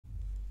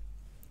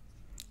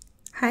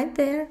Hi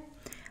there,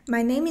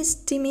 my name is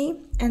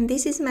Timmy and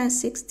this is my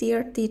 6th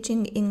year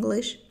teaching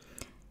English.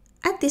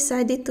 I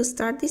decided to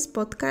start this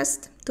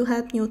podcast to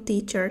help new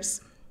teachers.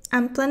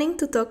 I'm planning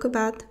to talk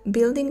about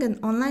building an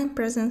online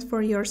presence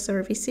for your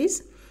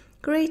services,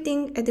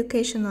 creating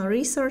educational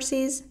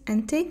resources,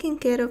 and taking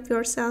care of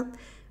yourself,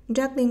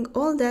 juggling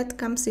all that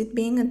comes with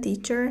being a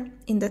teacher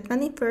in the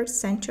 21st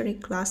century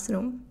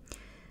classroom.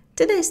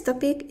 Today's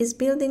topic is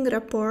building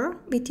rapport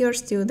with your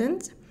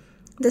students,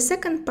 the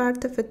second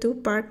part of a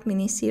two-part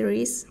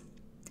mini-series.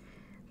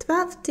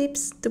 12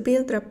 tips to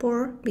build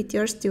rapport with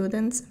your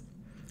students.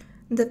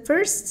 The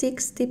first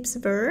 6 tips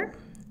were: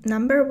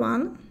 number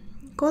 1,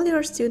 call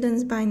your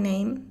students by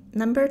name.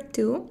 Number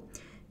 2,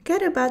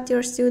 care about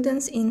your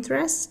students'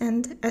 interests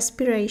and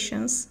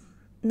aspirations.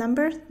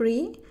 Number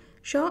 3,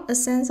 show a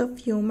sense of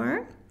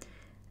humor.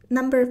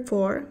 Number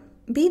 4,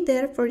 be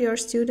there for your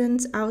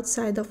students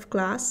outside of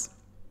class.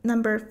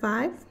 Number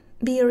 5,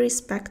 be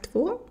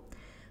respectful.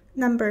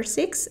 Number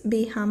 6,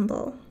 be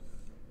humble.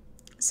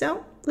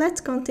 So,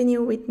 let's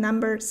continue with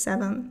number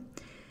 7.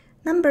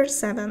 Number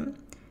 7,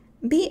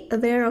 be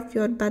aware of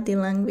your body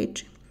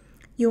language.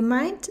 You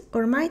might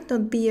or might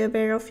not be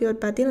aware of your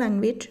body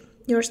language.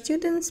 Your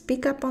students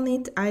pick up on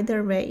it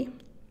either way.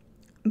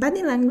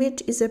 Body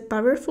language is a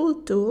powerful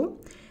tool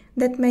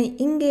that may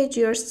engage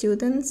your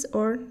students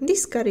or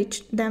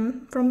discourage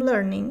them from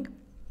learning.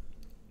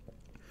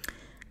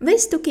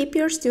 Ways to keep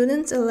your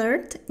students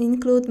alert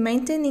include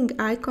maintaining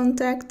eye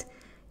contact,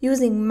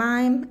 using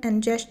mime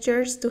and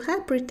gestures to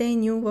help retain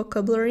new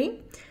vocabulary,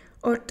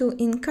 or to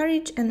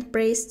encourage and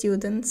praise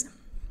students.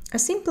 A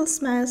simple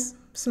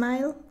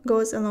smile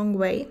goes a long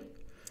way.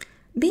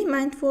 Be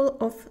mindful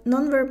of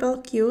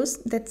nonverbal cues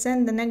that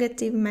send a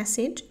negative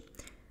message.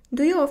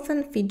 Do you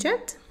often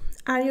fidget?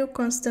 Are you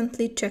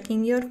constantly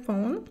checking your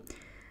phone?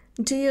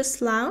 Do you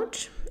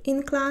slouch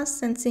in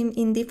class and seem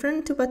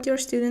indifferent to what your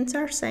students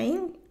are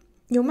saying?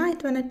 You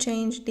might want to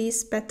change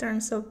these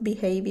patterns of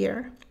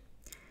behavior.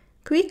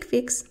 Quick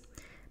fix.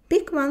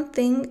 Pick one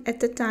thing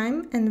at a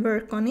time and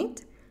work on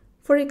it.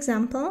 For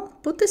example,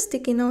 put a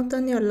sticky note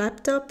on your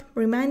laptop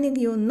reminding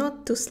you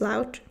not to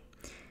slouch.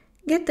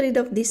 Get rid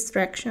of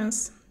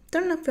distractions.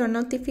 Turn off your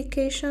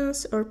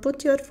notifications or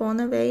put your phone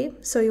away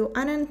so you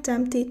aren't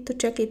tempted to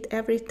check it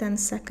every 10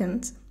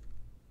 seconds.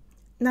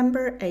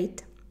 Number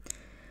 8.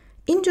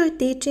 Enjoy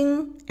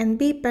teaching and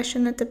be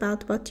passionate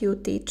about what you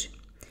teach.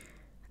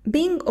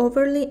 Being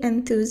overly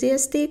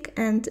enthusiastic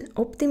and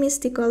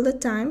optimistic all the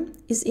time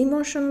is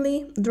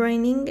emotionally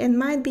draining and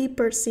might be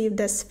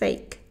perceived as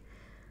fake.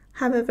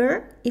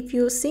 However, if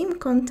you seem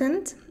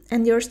content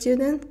and your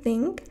students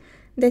think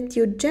that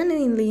you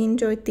genuinely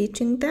enjoy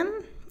teaching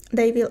them,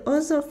 they will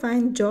also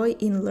find joy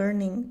in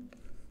learning.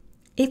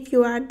 If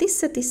you are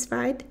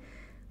dissatisfied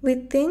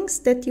with things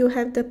that you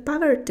have the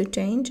power to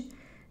change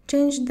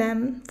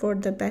them for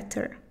the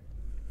better.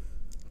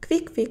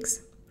 Quick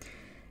fix.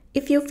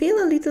 If you feel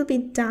a little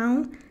bit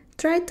down,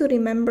 try to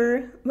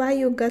remember why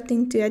you got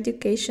into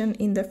education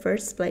in the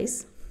first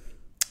place.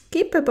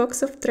 Keep a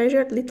box of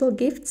treasured little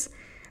gifts,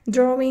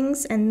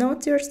 drawings, and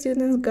notes your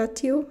students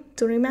got you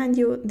to remind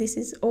you this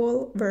is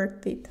all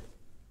worth it.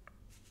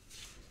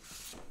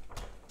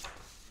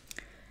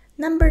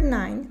 Number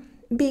 9.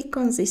 Be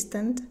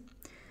consistent.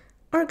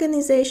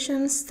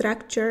 Organization,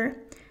 structure,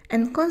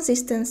 and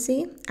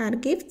consistency are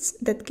gifts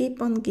that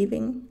keep on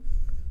giving.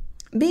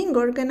 Being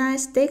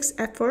organized takes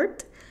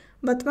effort,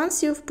 but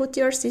once you've put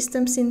your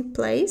systems in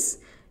place,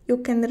 you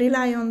can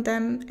rely on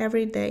them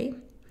every day.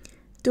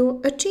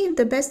 To achieve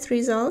the best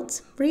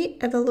results,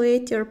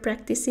 re-evaluate your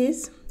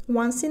practices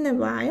once in a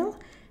while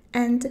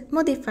and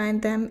modify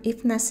them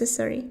if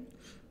necessary.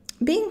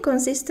 Being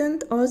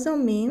consistent also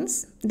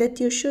means that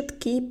you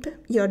should keep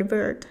your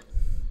word.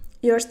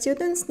 Your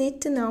students need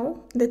to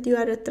know that you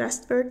are a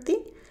trustworthy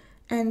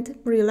and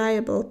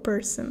reliable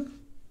person.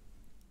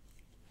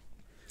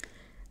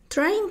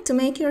 Trying to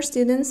make your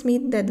students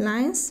meet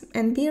deadlines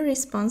and be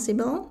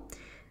responsible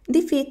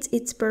defeats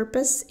its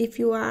purpose if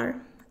you are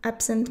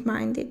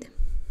absent-minded.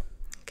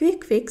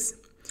 Quick fix.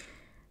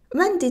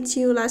 When did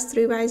you last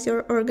revise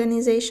your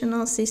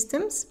organizational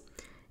systems?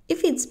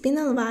 If it's been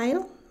a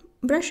while,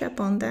 brush up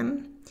on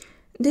them.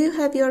 Do you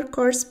have your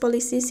course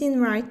policies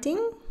in writing?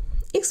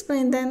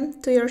 Explain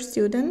them to your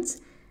students.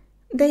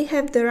 They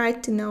have the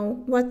right to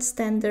know what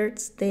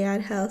standards they are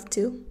held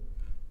to.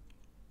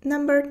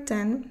 Number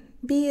 10.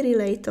 Be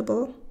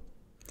relatable.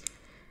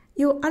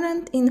 You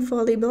aren't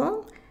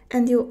infallible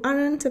and you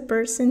aren't a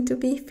person to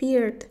be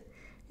feared.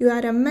 You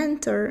are a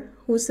mentor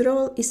whose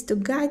role is to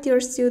guide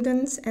your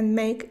students and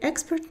make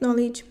expert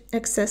knowledge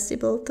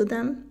accessible to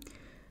them.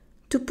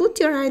 To put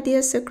your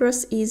ideas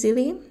across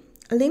easily,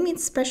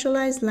 limit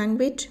specialized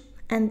language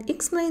and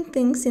explain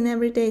things in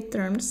everyday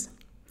terms.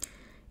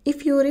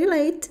 If you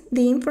relate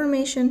the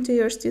information to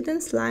your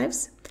students'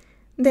 lives,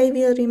 they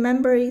will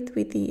remember it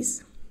with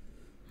ease.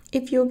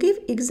 If you give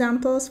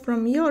examples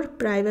from your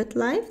private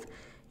life,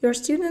 your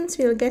students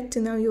will get to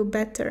know you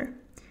better.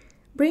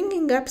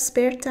 Bringing up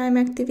spare time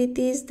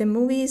activities, the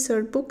movies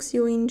or books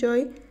you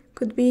enjoy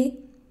could be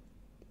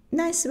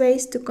nice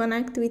ways to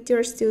connect with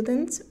your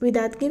students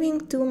without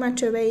giving too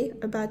much away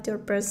about your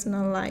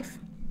personal life.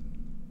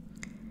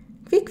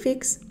 Quick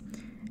fix.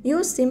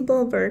 Use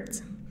simple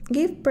words.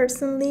 Give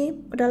personally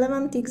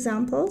relevant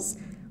examples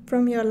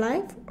from your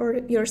life or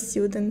your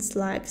students'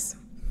 lives.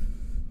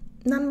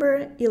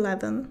 Number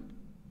 11.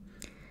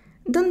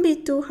 Don't be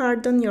too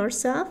hard on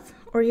yourself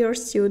or your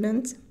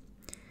students.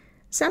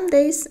 Some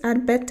days are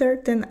better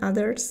than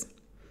others.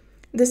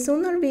 The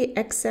sooner we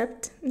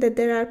accept that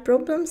there are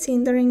problems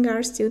hindering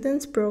our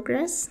students'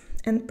 progress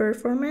and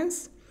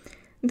performance,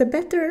 the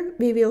better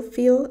we will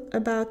feel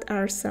about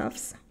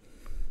ourselves.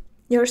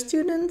 Your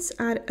students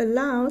are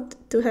allowed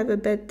to have a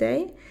bad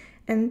day,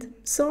 and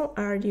so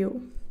are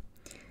you.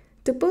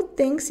 To put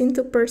things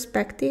into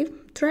perspective,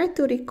 try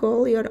to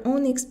recall your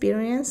own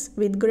experience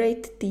with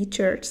great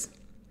teachers.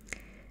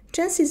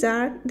 Chances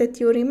are that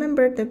you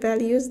remember the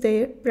values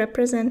they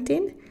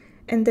represented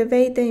and the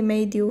way they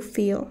made you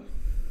feel.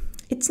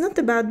 It's not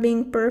about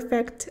being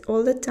perfect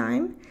all the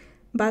time,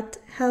 but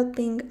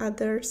helping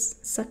others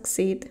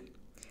succeed.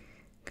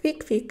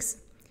 Quick fix.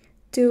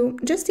 To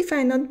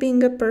justify not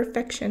being a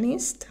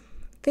perfectionist,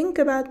 think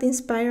about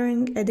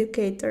inspiring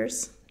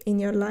educators in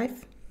your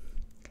life.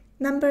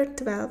 Number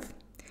 12.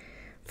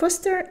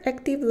 Foster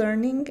active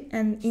learning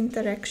and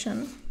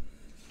interaction.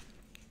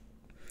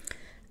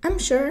 I'm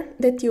sure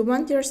that you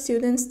want your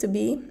students to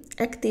be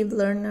active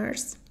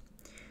learners.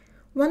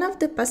 One of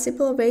the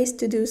possible ways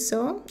to do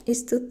so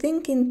is to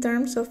think in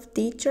terms of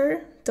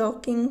teacher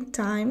talking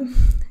time,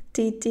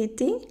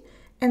 TTT,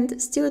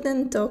 and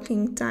student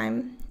talking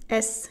time,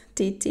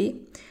 STT.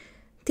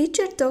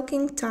 Teacher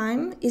talking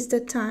time is the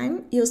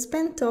time you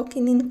spend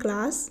talking in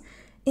class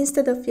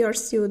instead of your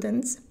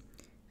students.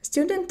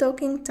 Student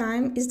talking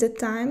time is the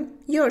time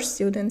your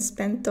students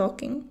spend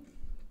talking.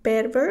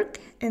 Pair work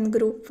and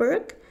group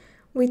work,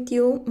 with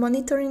you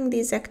monitoring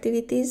these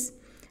activities,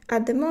 are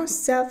the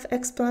most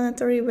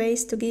self-explanatory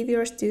ways to give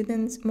your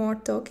students more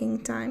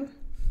talking time.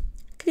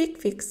 Quick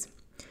fix.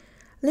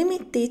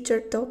 Limit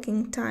teacher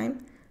talking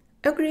time.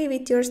 Agree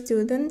with your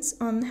students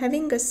on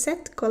having a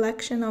set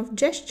collection of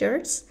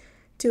gestures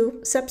to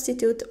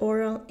substitute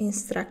oral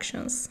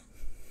instructions.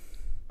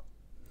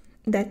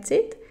 That's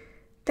it.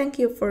 Thank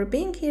you for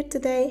being here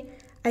today.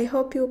 I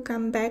hope you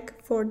come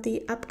back for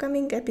the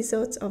upcoming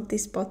episodes of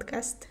this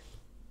podcast.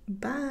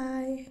 Bye!